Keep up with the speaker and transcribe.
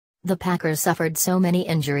The Packers suffered so many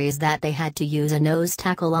injuries that they had to use a nose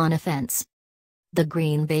tackle on offense. The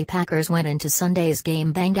Green Bay Packers went into Sunday's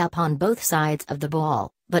game banged up on both sides of the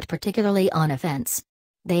ball, but particularly on offense.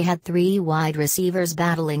 They had 3 wide receivers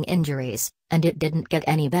battling injuries, and it didn't get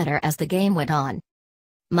any better as the game went on.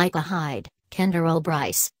 Micah Hyde, Kentrell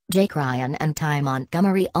Brice, Ryan and Ty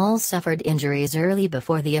Montgomery all suffered injuries early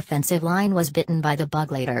before the offensive line was bitten by the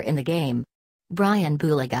bug later in the game. Bryan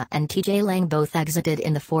Bulaga and T.J. both exited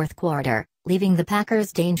in the fourth quarter, leaving the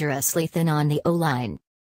Packers dangerously thin on the O-line.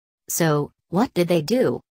 So, what did they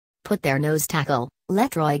do? Put their nose tackle,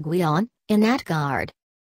 Letroy Guion, in at guard.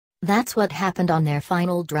 That's what happened on their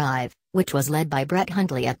final drive, which was led by Brett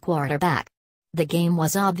Hundley at quarterback. The game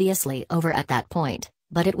was obviously over at that point,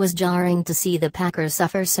 but it was jarring to see the Packers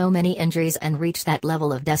suffer so many injuries and reach that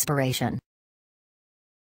level of desperation.